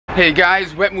Hey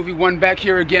guys, Wet Movie 1 back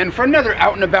here again for another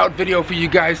out and about video for you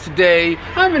guys today.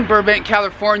 I'm in Burbank,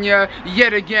 California,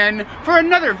 yet again, for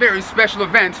another very special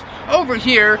event over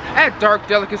here at Dark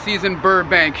Delicacies in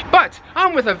Burbank. But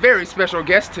I'm with a very special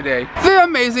guest today, the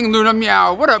amazing Luna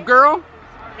Meow. What up, girl?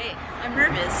 Hey, I'm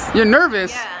nervous. You're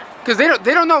nervous? Yeah. Because they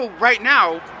don't know right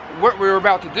now what we're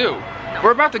about to do. No.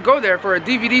 We're about to go there for a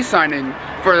DVD signing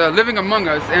for Living Among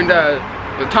Us, and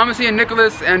Thomas and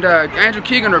Nicholas and Andrew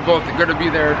Keegan are both going to be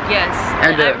there. Yes,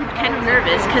 and I'm kind of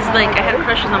nervous because like I had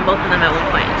crushes on both of them at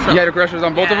one point. So. You had crushes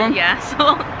on both of them? Yeah, so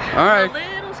all right. I'm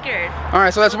a little scared. All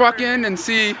right, so let's walk in and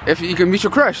see if you can meet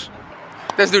your crush.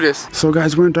 Let's do this. So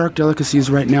guys, we're in Dark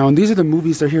Delicacies right now, and these are the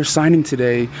movies they're here signing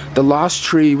today. The Lost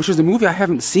Tree, which is a movie I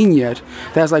haven't seen yet.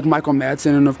 That has like Michael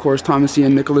Madsen and of course Thomas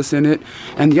and Nicholas in it.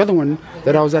 And the other one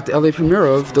that I was at the LA premiere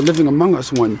of, the Living Among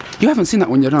Us one. You haven't seen that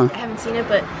one yet, huh? I haven't seen it,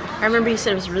 but I remember you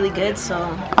said it was really good, so...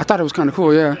 I thought it was kind of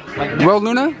cool, yeah. Well,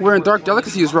 Luna, we're in Dark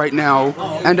Delicacies right now,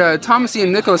 and Thomas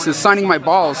and Nicholas is signing my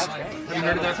balls.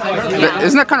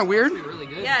 Isn't that kind of weird?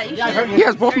 Yeah, you should. He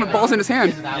has both my balls in his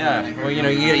hand. Yeah, well, you know,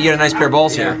 you get a nice pair of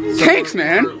balls here. Thanks,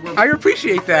 man. I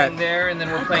appreciate that. There, and then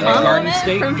we're playing a Garden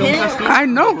State Film Festival. I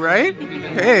know, right?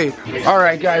 Hey. All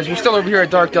right, guys, we're still over here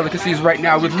at Dark Delicacies right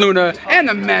now with Luna and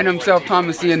the man himself,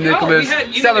 Thomas and Nicholas,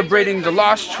 celebrating The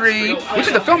Lost Tree, which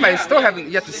is a film I still haven't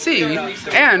yet to see,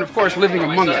 and of course, Living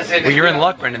Among Us. Well, you're in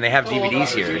luck, Brendan. They have DVDs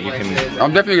here. You can.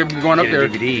 I'm definitely gonna be going up there.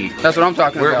 DVD. That's what I'm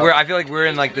talking about. I feel like we're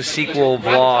in like the sequel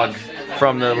vlog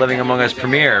from the Living Among Us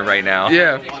premiere right now.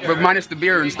 Yeah, but minus the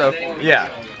beer and stuff. Yeah.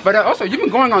 But also, you've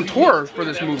been going on tour for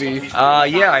this movie.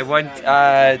 Yeah, I went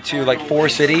to like 4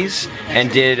 cities and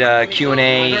did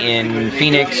Q&A in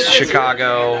Phoenix,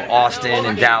 Chicago, Austin,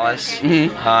 and Dallas,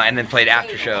 and then played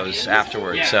after shows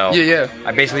afterwards. So yeah.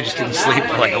 I basically just didn't sleep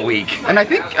for like a week. And I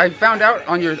think I found out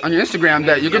on your Instagram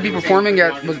that you're gonna be performing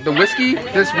at the Whiskey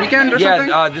this weekend or something.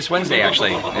 Yeah, this Wednesday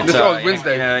actually. It's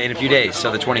Wednesday. in a few days, so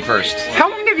the 21st. How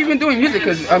long have you been doing music?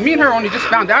 Because me and her only just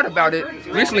found out about it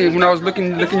recently when I was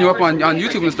looking you up on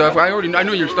YouTube and stuff. I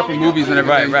knew your stuff from movies and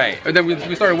everything. Right. And then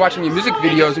we started watching your music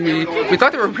videos, and we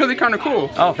thought they were really kind of cool.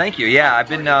 Oh, thank you. Yeah, I've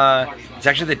been. It's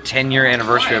actually the 10-year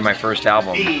anniversary of my first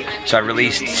album. So I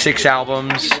released 6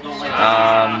 albums,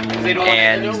 and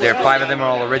 5 of them are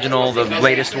all original. The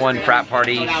latest one, Frat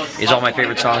Party, is all my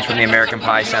favorite songs from the American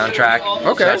Pie soundtrack.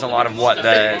 Okay. So that's a lot of what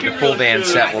the full band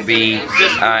set will be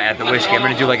at the Whiskey. I'm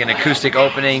going to do like an acoustic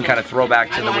opening, kind of throwback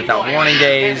to the Without Warning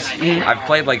days. I've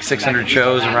played like 600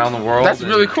 shows around the world. That's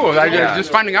really cool.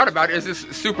 Just finding out about it is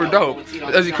just super dope.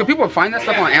 Could people find that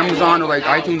stuff on Amazon or like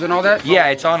iTunes and all that? Yeah,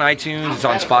 it's on iTunes, it's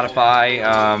on Spotify.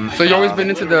 So you've always been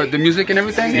into the music and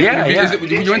everything? Yeah. Were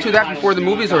you into that before the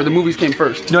movies, or the movies came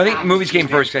first? No, I think the movies came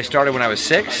first because I started when I was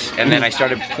 6, and then I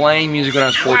started playing music when I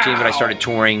was 14, but I started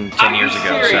touring 10 years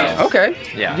ago. So okay.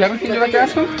 Yeah. Do you have anything you'd like to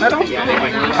ask him at all?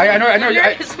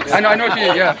 I know she.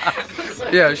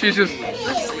 Yeah. She's just.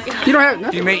 You don't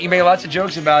have. You make lots of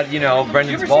jokes about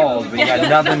Brendan's balls, but you got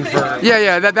nothing for.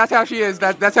 Yeah. That's how she is.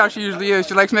 That's how she usually is.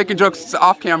 She likes making jokes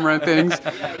off camera and things.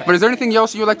 But is there anything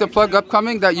else you would like to plug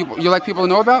upcoming that you like people to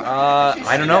know about?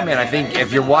 I don't know, man. I think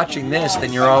if you're watching this,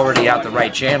 then you're already at the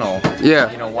right channel.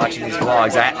 Yeah. Watching these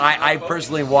vlogs. I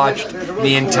personally watched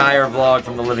the entire vlog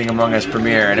from the Living Among Us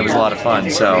premiere, and it was a lot of fun.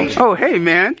 So. Oh, hey,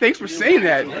 man. Thanks for saying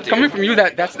that. Coming from you,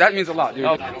 that means a lot,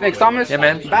 dude. Thanks, Thomas. Yeah,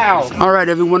 man. Bow. All right,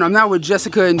 everyone. I'm now with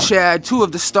Jessica and Chad, 2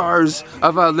 of the stars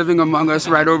of Living Among Us,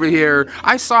 right over here.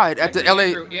 I saw it at the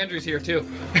LA. Andrew's here too.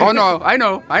 Oh no, I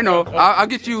know. I'll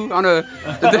get you on a.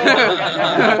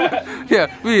 Yeah,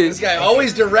 this guy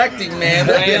always directing, man.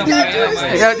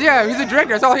 Yeah, he's a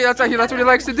director. That's what he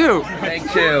likes to do.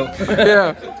 Thank you.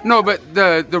 Yeah. No, but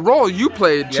the role you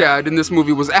played, Chad, in this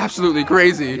movie was absolutely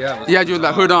crazy. Yeah. You had your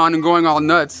hood on and going all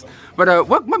nuts. But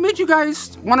what made you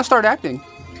guys want to start acting?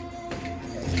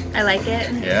 I like it.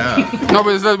 Yeah. No,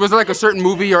 but was there like a certain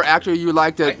movie or actor you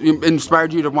liked that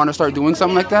inspired you to want to start doing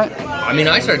something like that? I mean,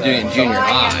 I started doing it in junior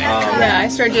high. Yeah, I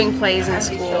started doing plays in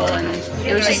school, and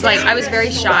it was just like, I was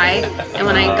very shy, and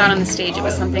when I got on the stage, it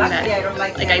was something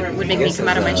that would make me come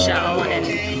out of my shell and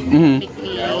make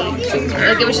me,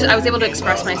 it was just, I was able to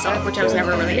express myself, which I was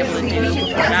never really able to do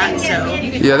before that, so.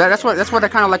 Yeah, that's what I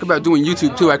kind of like about doing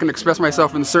YouTube too. I can express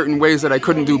myself in certain ways that I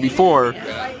couldn't do before.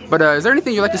 But is there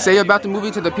anything you'd like to say about the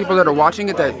movie to the people that are watching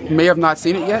it that may have not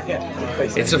seen it yet?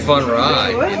 It's a fun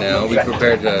ride, we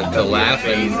prepared to laugh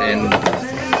and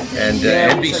and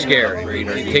it'd be scary. You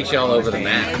know, it takes you all over the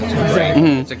map. It's great.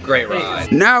 It's a great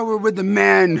ride. Now we're with the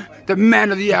man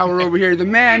of the hour over here, the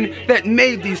man that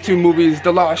made these two movies,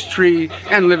 The Lost Tree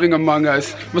and Living Among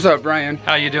Us. What's up, Brian?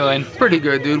 How you doing? Pretty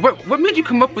good, dude. What made you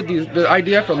come up with the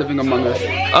idea for Living Among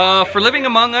Us? For Living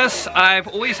Among Us, I've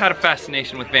always had a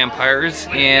fascination with vampires,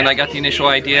 and I got the initial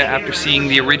idea after seeing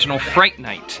the original Fright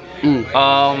Night.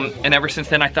 And ever since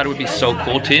then I thought it would be so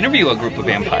cool to interview a group of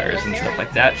vampires and stuff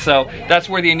like that. So that's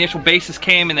where the initial basis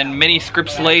came, and then many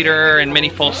scripts later and many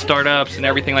false startups and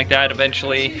everything like that.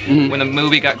 Eventually, when the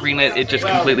movie got greenlit, it just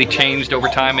completely changed over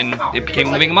time and it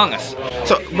became Living Among Us.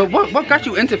 So, but what got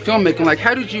you into filmmaking? Like,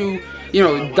 how did you,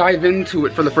 dive into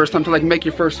it for the first time to like make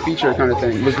your first feature kind of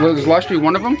thing? Was Lost Tree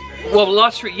one of them? Well,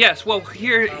 Lost Tree, yes. Well,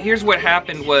 here's what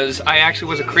happened was I actually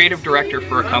was a creative director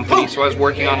for a company, so I was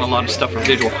working on a lot of stuff for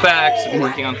visual effects and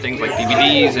working on things like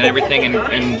DVDs and everything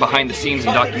and behind the scenes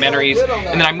and documentaries.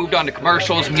 And then I moved on to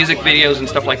commercials, music videos and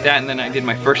stuff like that, and then I did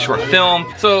my first short film.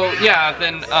 So yeah,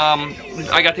 then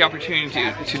I got the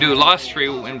opportunity to do Lost Tree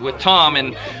with Tom,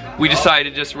 and we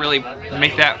decided to just really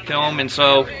make that film, and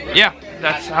so yeah,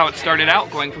 that's how it started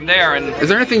out, going from there. And is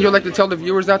there anything you'd like to tell the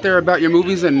viewers out there about your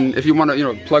movies, and if you want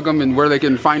to, plug them and where they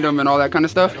can find them and all that kind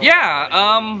of stuff? Yeah,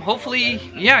 hopefully,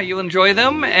 yeah, you'll enjoy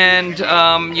them, and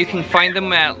you can find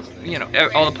them at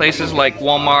all the places like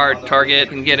Walmart, Target.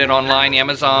 You can get it online,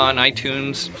 Amazon,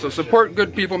 iTunes. So support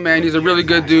good people, man. He's a really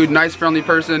good dude, nice, friendly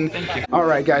person. Thank you. All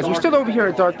right, guys, we're still over here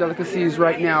at Dark Delicacies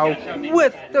right now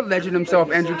with the legend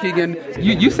himself, Andrew Keegan.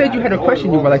 You said you had a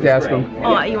question you would like to ask him.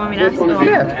 Oh, you want me to ask him?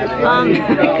 Yeah.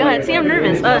 God, see, I'm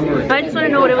nervous. I just want to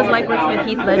know what it was like working with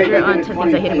Heath Ledger on 10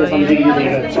 Things I Hate About You.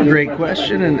 It's a great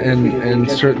question,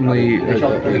 and certainly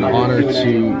an honor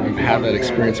to have that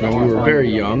experience. I mean, we were very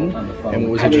young, and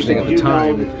what was interesting at the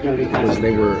time was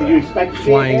they were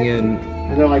flying in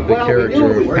the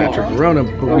character of Patrick Verona,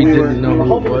 but we didn't know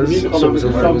who it was, so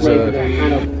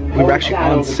we were actually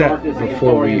on set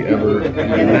before we ever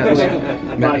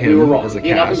met him as a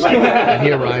cast. And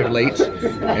he arrived late,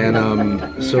 and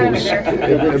so it was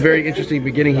a very interesting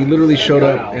beginning. He literally showed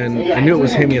up, and I knew it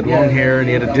was him. He had long hair, and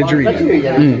he had a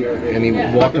didgeridoo, and he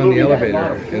walked on the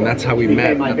elevator, and that's how we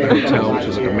met at the hotel, which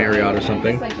was like a Marriott or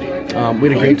something. We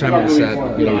had a great time on the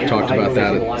set. We've talked about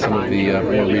that at some of the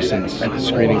more recent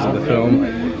screenings of the film.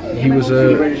 He was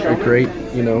a great, great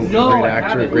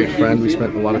actor, a great friend. We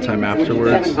spent a lot of time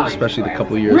afterwards, especially the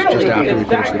couple of years just after we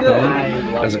finished the film,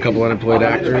 as a couple unemployed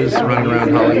actors running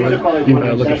around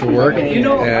Hollywood looking for work.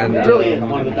 And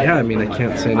yeah, I mean, I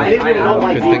can't say enough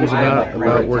good things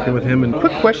about working with him. And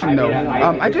quick question though,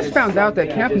 I just found out that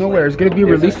Camp Nowhere is going to be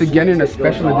released again in a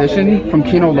special edition from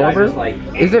Kino Lorber.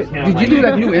 Did you do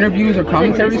like new interviews or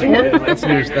commentaries for it? That's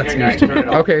news to me.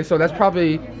 Okay, so that's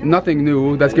probably nothing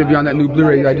new. That's going to be on that new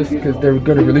Blu-ray. Because they're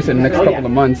going to release it in the next couple of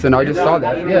months, and I just saw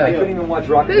that. Yeah. They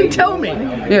didn't tell me.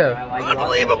 Yeah.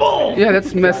 Unbelievable. Yeah,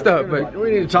 that's messed up. But we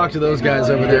need to talk to those guys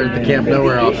over there at the Camp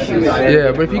Nowhere offices.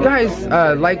 Yeah, but if you guys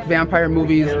like vampire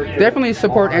movies, definitely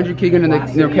support Andrew Keegan and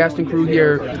the cast and crew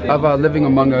here of Living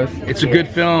Among Us. It's a good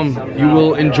film. You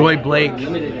will enjoy Blake.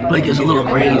 Blake is a little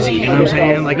crazy. You know what I'm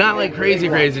saying? Like not like crazy,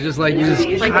 just like you just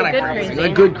like kind of crazy,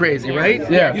 like good crazy, right?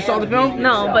 Yeah. You saw the film?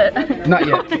 No, but not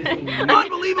yet.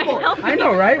 Unbelievable. I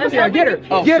know, right? Yeah, get her.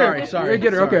 Oh, sorry.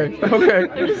 Get her. Okay.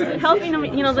 You're just helping them,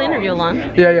 the interview along.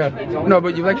 Yeah. No,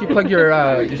 but you plug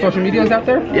your social medias out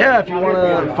there? Yeah, if you want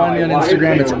to find me on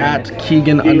Instagram, it's at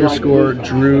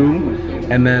Keegan_Drew.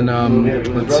 And then,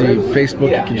 let's see,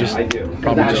 Facebook, you can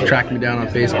probably just track me down on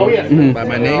Facebook by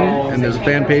my name, and there's a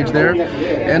fan page there.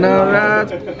 And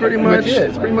that's pretty much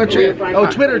it.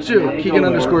 Oh, Twitter too,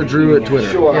 Keegan_Drew at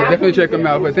Twitter. Yeah, definitely check them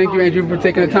out. But thank you, Andrew, for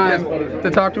taking the time to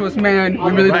talk to us, man.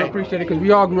 We really do appreciate it, because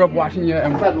we all grew up watching you,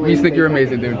 and we just think you're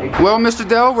amazing, dude. Well, Mr.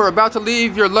 Dell, we're about to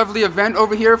leave your lovely event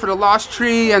over here for The Lost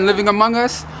Tree and Living Among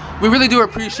Us. We really do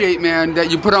appreciate, man,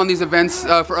 that you put on these events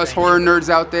for us horror nerds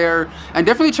out there, and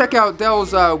definitely check out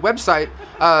Dell's website,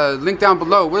 link down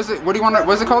below. What is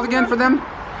it called again for them?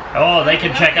 Oh, they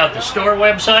can check out the store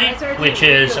website, which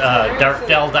is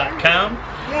darkdel.com,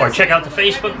 or check out the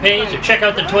Facebook page, or check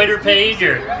out the Twitter page,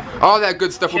 or all that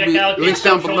good stuff will be linked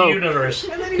down below. Universe.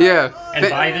 Yeah. And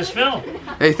buy this film.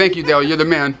 Hey, thank you, Dell. You're the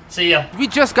man. See ya. We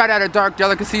just got out of Dark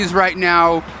Delicacies right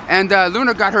now, and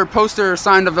Luna got her poster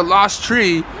signed of The Lost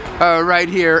Tree right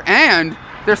here. And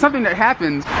there's something that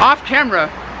happened off camera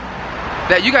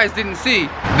that you guys didn't see.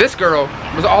 This girl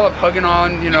was all up hugging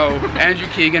on, Andrew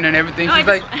Keegan and everything. She's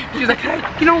like,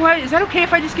 hey, you know what? Is that okay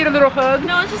if I just get a little hug?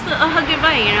 No, it's just a hug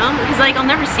goodbye, because like I'll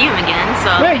never see him again. So.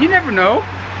 Yeah, you never know.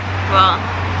 Well,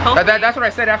 hopefully. That's what I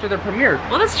said after the premiere.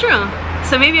 Well, that's true.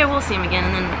 So maybe I will see him again,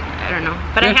 and then I don't know.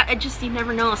 But I just, you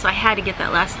never know, so I had to get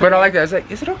that last time. But I like that. I was like,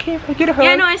 is it okay if I get a hug?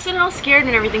 Yeah, no, I said it all scared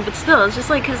and everything, but still, it's just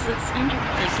like, cause it's Andrew,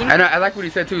 like, you know. And I like what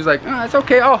he said too. He's like, oh, it's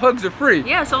okay, all hugs are free.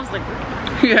 Yeah, so I was like,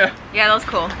 yeah. Yeah, that was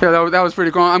cool. Yeah, that was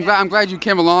pretty cool. I'm glad you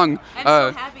came along. I'm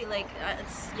so happy. Like,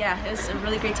 it was a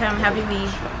really great time. I'm happy we.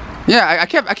 Yeah, I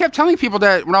kept telling people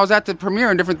that when I was at the premiere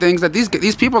and different things that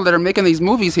these people that are making these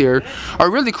movies here are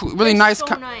really cool, really nice. So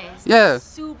nice. Yeah.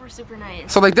 Super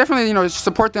nice. So like definitely, you know,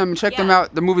 support them, check them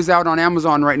out. The movie's out on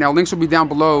Amazon right now. Links will be down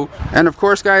below. And of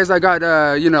course, guys, I got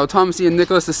you know, Thomas and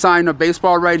Nicholas to sign a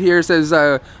baseball right here. It says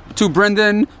to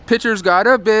Brendan, pitchers got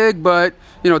a big butt.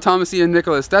 You know, Thomas and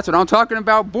Nicholas. That's what I'm talking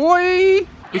about, boy.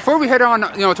 Before we head on,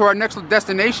 you know, to our next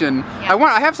destination,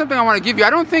 I have something I want to give you. I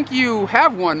don't think you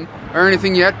have one or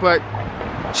anything yet, but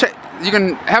you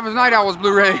can have a Night Owls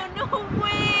Blu-ray. Oh, no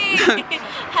way!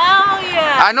 Hell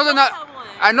yeah! I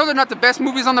know they're not the best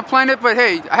movies on the planet, but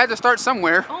hey, I had to start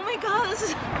somewhere. Oh my God, this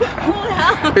is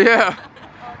cool. Yeah.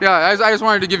 I just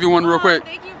wanted to give you one real quick.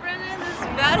 Thank you, Brendan. This is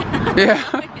bad. Yeah.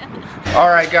 All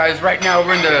right, guys. Right now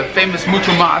we're in the famous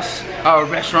Mucho Mas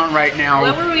restaurant right now.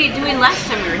 What were we doing last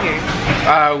time we were here?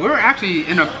 We were actually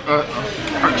in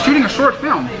shooting a short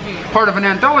film, part of an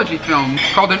anthology film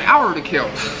called An Hour to Kill.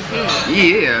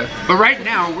 Yeah. But right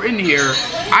now we're in here.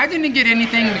 I didn't get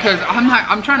anything because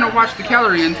I'm trying to watch the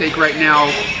calorie intake right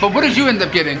now. But what did you end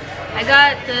up getting? I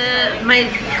got my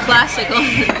classical.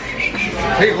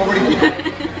 Hey, what were you?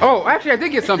 Oh, actually, I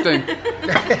did get something.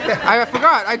 I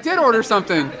forgot. I did order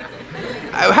something.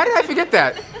 How did I forget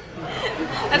that?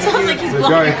 That sounds like he's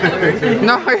blowing.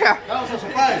 No, yeah. That was a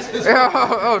surprise.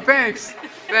 Oh, thanks.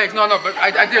 Thanks. No, but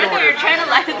I did order. You're trying to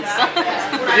lie to the subs.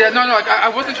 Yeah, no, I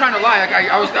wasn't trying to lie.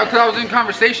 Like, I was in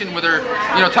conversation with her,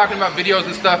 you know, talking about videos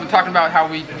and stuff, and talking about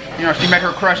how she met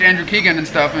her crush Andrew Keegan and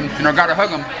stuff, and you know, got to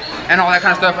hug him and all that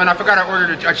kind of stuff. And I forgot I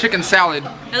ordered a chicken salad.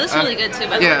 Oh, this is really good too.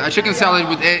 Yeah, a chicken salad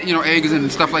with eggs and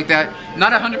stuff like that.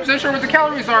 Not 100% sure what the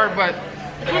calories are, but.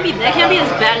 That can't be as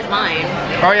bad as mine.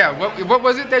 Oh yeah, what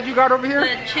was it that you got over here?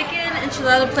 The chicken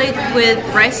enchilada plate with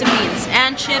rice and beans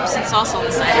and chips and salsa on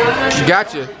the side.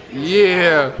 Gotcha.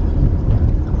 Yeah.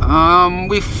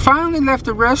 We finally left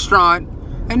the restaurant,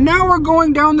 and now we're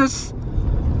going down this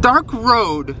dark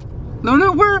road.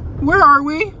 Luna, where are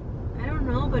we? I don't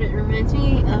know, but it reminds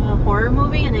me of a horror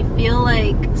movie, and I feel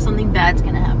like something bad's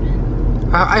gonna happen.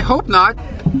 I hope not.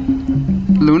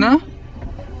 Luna,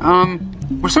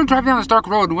 we're still driving down this dark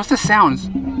road. What's the sounds?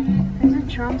 There's a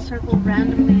drum circle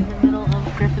randomly in the middle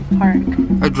of Griffith Park.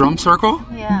 A drum circle?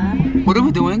 Yeah. What are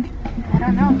we doing? I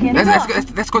don't know.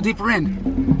 Let's go deeper in.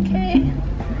 Okay.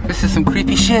 This is some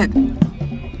creepy shit.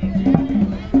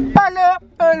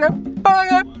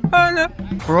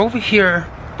 We're over here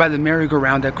by the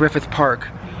merry-go-round at Griffith Park,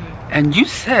 and you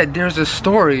said there's a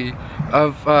story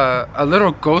of a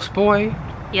little ghost boy?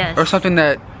 Yes. Or something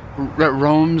that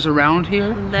roams around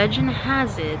here? Legend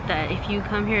has it that if you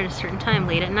come here at a certain time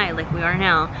late at night, like we are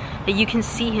now, that you can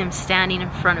see him standing in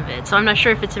front of it. So I'm not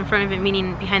sure if it's in front of it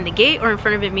meaning behind the gate or in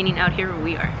front of it meaning out here where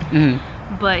we are.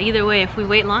 Mm-hmm. But either way, if we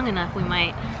wait long enough, we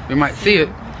might see it.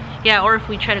 Yeah, or if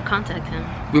we try to contact him,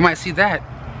 we might see that,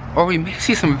 or we may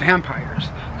see some vampires.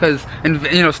 Because,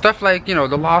 you know, stuff like, you know,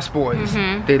 the Lost Boys,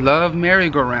 they love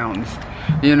merry-go-rounds.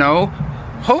 You know,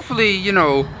 hopefully, you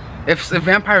know, if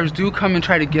vampires do come and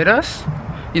try to get us,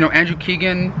 you know, Andrew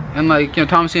Keegan and, like, you know,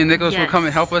 Thomas and Nicholas will come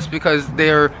and help us because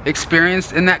they're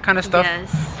experienced in that kind of stuff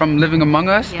from living among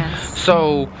us.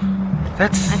 So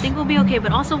that's. I think we'll be okay,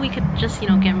 but also we could just, you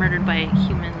know, get murdered by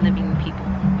human living people.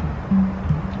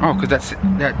 Oh, because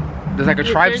there's like a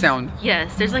tribe sound.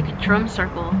 Yes, there's like a drum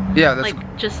circle. Yeah, that's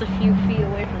like just a few feet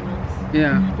away from us.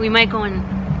 Yeah. We might go and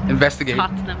investigate.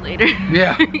 Talk to them later.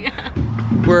 Yeah.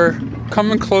 We're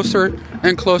coming closer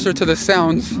and closer to the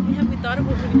sounds. Have we thought of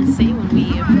what we're gonna say when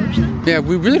we approach them? Yeah,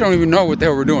 we really don't even know what the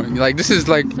hell we're doing. Like, this is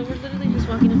like. So we're literally just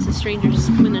walking up to strangers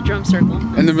in a drum circle.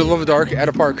 In the middle of the dark at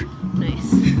a park.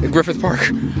 Nice. At Griffith Park.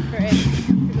 Right.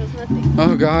 Here goes nothing.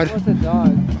 Oh God. What's a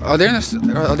dog? Are they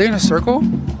in a circle?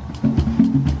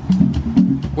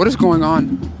 What is going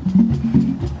on?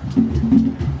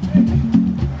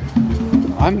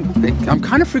 I'm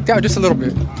kind of freaked out just a little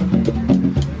bit. Are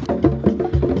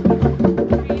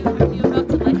you about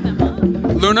to light them up?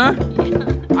 Luna?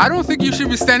 Yeah. I don't think you should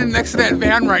be standing next to that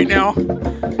van right now.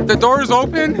 The door is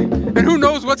open, and who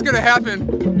knows what's gonna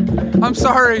happen. I'm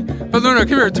sorry, but Luna,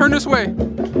 come here. Turn this way.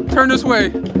 Turn this way.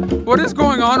 What is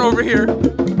going on over here?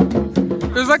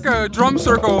 There's like a drum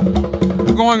circle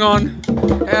going on,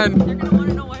 and they're gonna want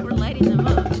to know why we're lighting them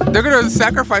up. They're gonna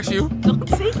sacrifice you. Don't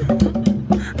say that.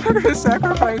 They're gonna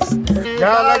sacrifice.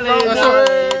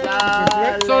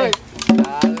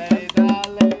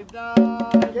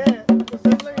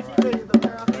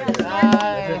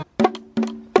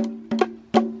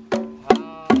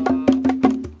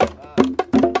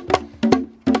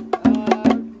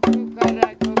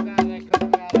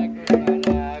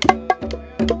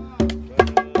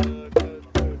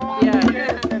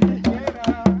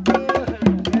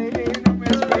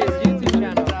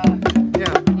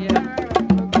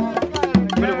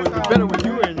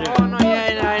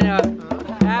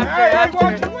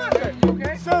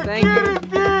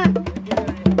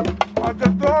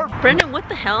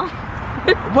 hell?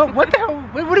 What the hell?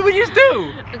 What did we just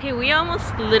do? Okay, we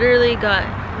almost literally got,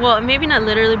 well, maybe not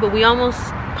literally, but we almost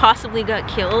possibly got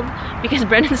killed because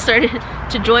Brendan started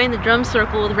to join the drum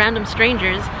circle with random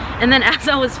strangers, and then as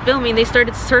I was filming, they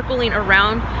started circling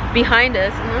around behind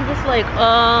us, and I'm just like,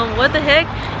 what the heck?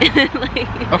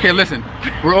 Like, okay, listen,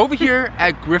 we're over here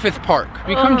at Griffith Park.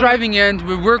 We come driving in.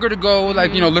 We're gonna go,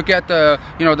 like, you know, look at the,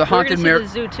 you know, the haunted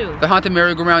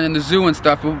merry-go-round and the zoo and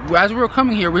stuff. But as we were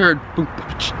coming here, we heard boop,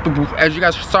 boop, boop, as you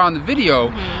guys saw in the video,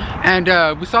 and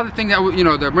we saw the thing that, you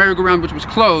know, the merry-go-round, which was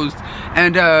closed,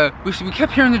 and we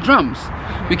kept hearing the drums.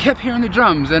 We kept hearing the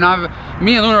drums, and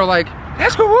me and Luna are like,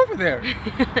 let's go over there.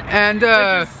 And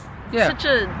yeah, such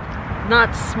a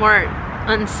not smart,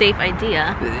 unsafe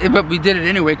idea. But we did it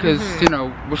anyway because you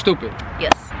know, we're stupid.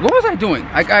 Yes. What was I doing?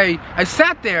 Like I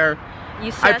sat there.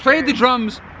 You sat I played the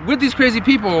drums with these crazy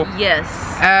people. Yes.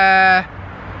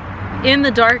 In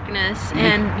the darkness,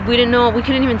 and we didn't know. We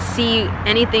couldn't even see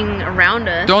anything around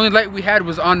us. The only light we had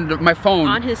was on my phone.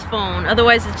 On his phone.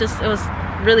 Otherwise, it was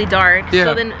really dark. Yeah.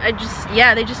 So then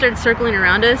they just started circling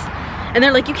around us. And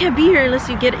they're like, you can't be here unless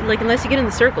you get in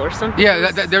the circle or something.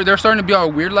 Yeah, they're starting to be all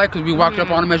weird like because we walked up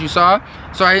on them as you saw.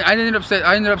 So I ended up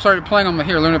started playing on my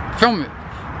here, learn to film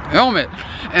it,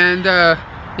 and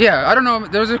yeah, I don't know.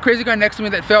 There was a crazy guy next to me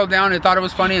that fell down and thought it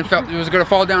was funny and felt it was gonna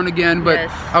fall down again. But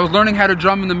I was learning how to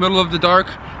drum in the middle of the dark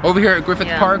over here at Griffith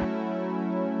Park.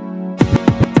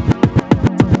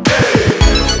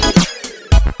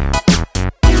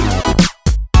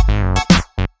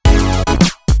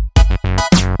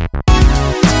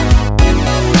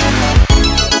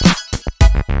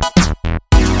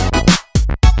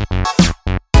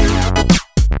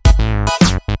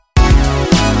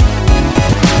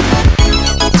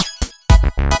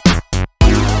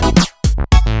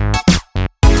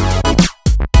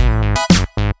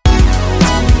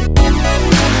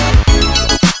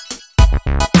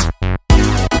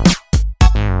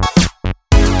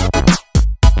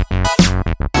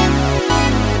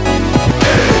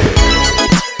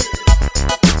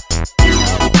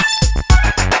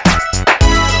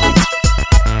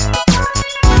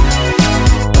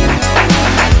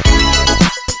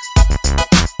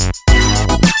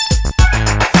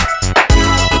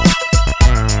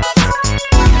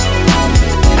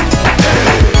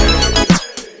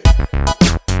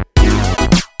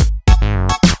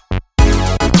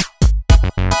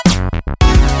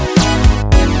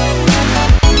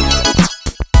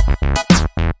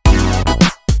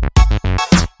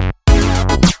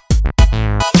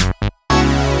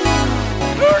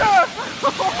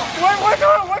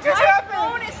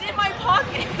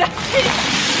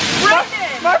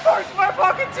 My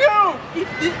pocket too! Are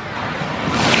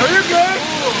you good?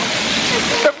 Ooh.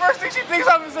 The first thing she thinks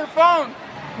of is her phone,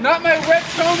 not my wet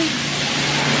Tony.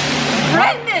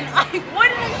 Brendan, I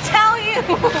wouldn't tell you!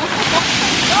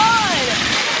 Oh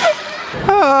my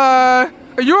god!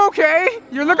 Are you okay?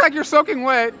 You look like you're soaking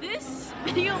wet. This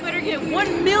video better get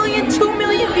 1 million, 2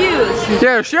 million views.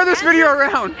 Yeah, share this video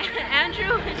around.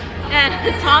 Andrew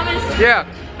and Thomas. Yeah.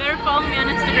 Better follow me on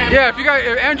Instagram. Yeah, if you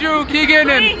guys, Andrew, Keegan,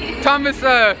 and Thomas,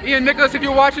 Ian, Nicholas, if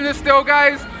you're watching this still,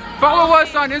 guys, follow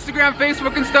us on Instagram,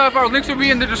 Facebook, and stuff. Our links will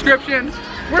be in the description.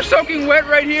 We're soaking wet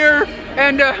right here,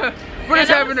 and we're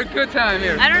just having a good time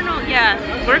here. I don't know,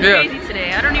 we're crazy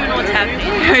today. I don't even know what's happening.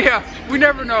 Yeah, we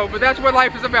never know, but that's what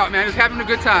life is about, man, is having a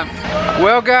good time.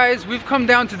 Well, guys, we've come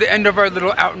down to the end of our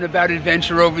little out and about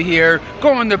adventure over here,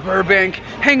 going to Burbank,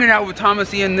 hanging out with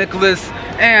Thomas, Ian, Nicholas,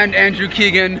 and Andrew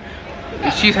Keegan.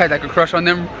 She's had like a crush on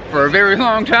them for a very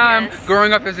long time,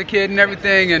 growing up as a kid and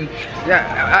everything, and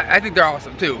yeah, I think they're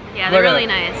awesome too. Yeah, they're really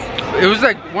nice. It was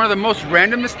like one of the most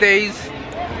randomest days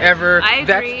ever. I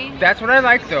agree. That's what I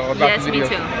like though about the video.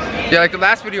 Yes, me too. Yeah, like the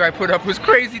last video I put up was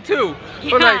crazy too. Yeah,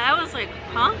 but like, I was like,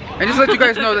 huh? And just to let you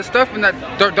guys know, the stuff in that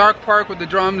dark park with the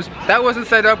drums, that wasn't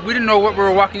set up. We didn't know what we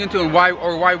were walking into and why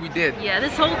we did. Yeah,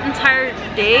 this whole entire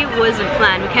day wasn't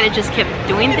planned. We kind of just kept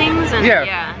doing things and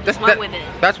just went with it.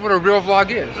 That's what a real vlog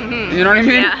is. You know what I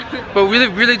mean? Yeah. But we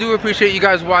really do appreciate you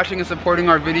guys watching and supporting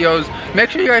our videos.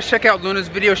 Make sure you guys check out Luna's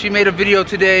video. She made a video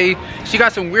today. She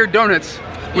got some weird donuts,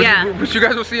 which you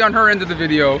guys will see on her end of the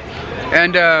video.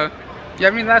 And you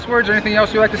have any last words or anything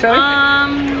else you'd like to say?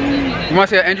 You want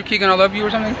to say Andrew Keegan, I love you or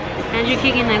something? Andrew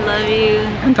Keegan, I love you.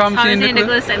 And Thomas and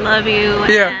Nicholas, I love you.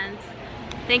 Yeah. And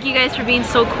thank you guys for being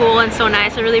so cool and so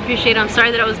nice. I really appreciate it. I'm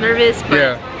sorry that I was nervous,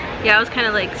 but Yeah, I was kind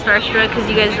of like starstruck because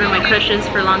you guys were my crushes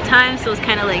for a long time, so it was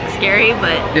kind of like scary.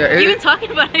 But yeah, even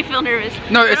talking about it, I feel nervous.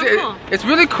 No, cool. it's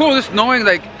really cool just knowing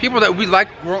like people that we like,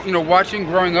 watching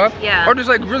growing up. Yeah. Are just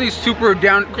like really super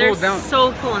down to earth.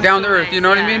 Nice, You know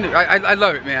what I mean? I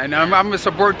love it, man. I'm gonna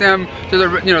support them through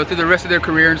the through the rest of their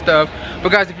career and stuff. But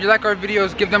guys, if you like our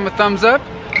videos, give them a thumbs up.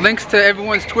 Links to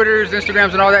everyone's Twitters,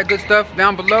 Instagrams, and all that good stuff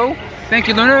down below. Thank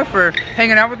you, Luna, for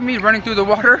hanging out with me, running through the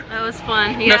water. That was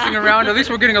fun. Messing around. At least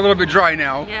we're getting a little bit dry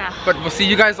now. Yeah. But we'll see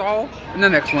you guys all in the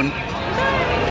next one.